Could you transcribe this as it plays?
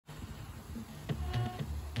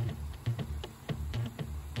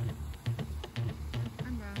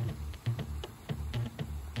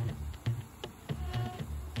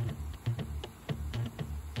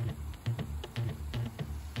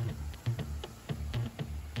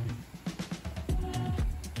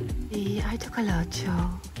Sí, I took a locho.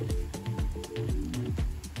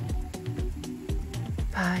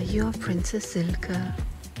 By your Princess Silke.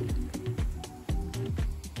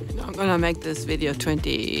 I'm gonna make this video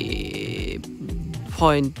 20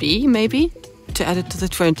 point B, maybe, to add it to the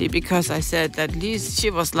 20, because I said that at least she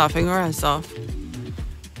was laughing her ass off.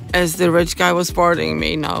 As the rich guy was boarding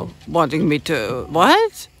me now, wanting me to...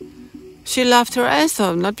 What? She laughed her ass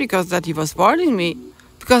off, not because that he was boarding me,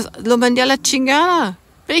 because lo mandé a la chingada,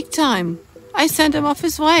 big time. I sent him off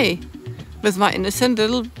his way with my innocent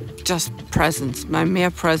little just presence, my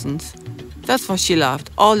mere presence. That's why she laughed.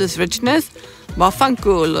 All this richness,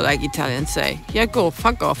 vaffanculo, like Italians say. Yeah, go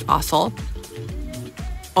fuck off, asshole.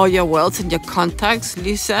 All your wealth and your contacts,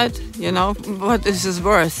 Lee said. You know, what is this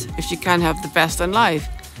worth if you can't have the best in life?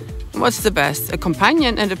 What's the best? A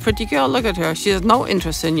companion and a pretty girl? Look at her. She has no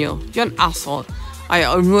interest in you. You're an asshole.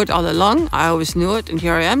 I knew it all along. I always knew it, and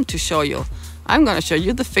here I am to show you. I'm gonna show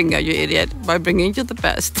you the finger, you idiot, by bringing you the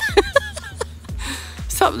best.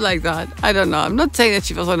 Something like that. I don't know. I'm not saying that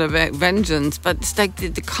she was on a vengeance, but it's like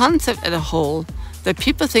the concept as a whole that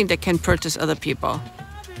people think they can purchase other people.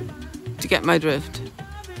 To get my drift.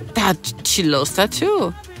 That she lost that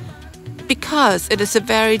too. Because it is a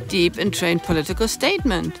very deep and trained political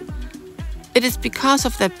statement. It is because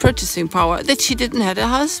of that purchasing power that she didn't have a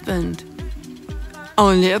husband.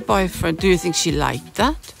 Only a boyfriend. Do you think she liked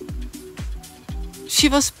that? She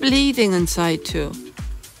was bleeding inside too.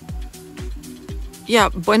 Yeah,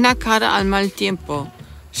 buena cara al mal tiempo.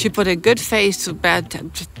 She put a good face to bad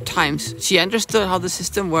times. She understood how the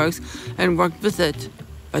system works and worked with it.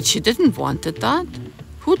 But she didn't want it that.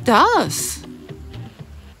 Who does?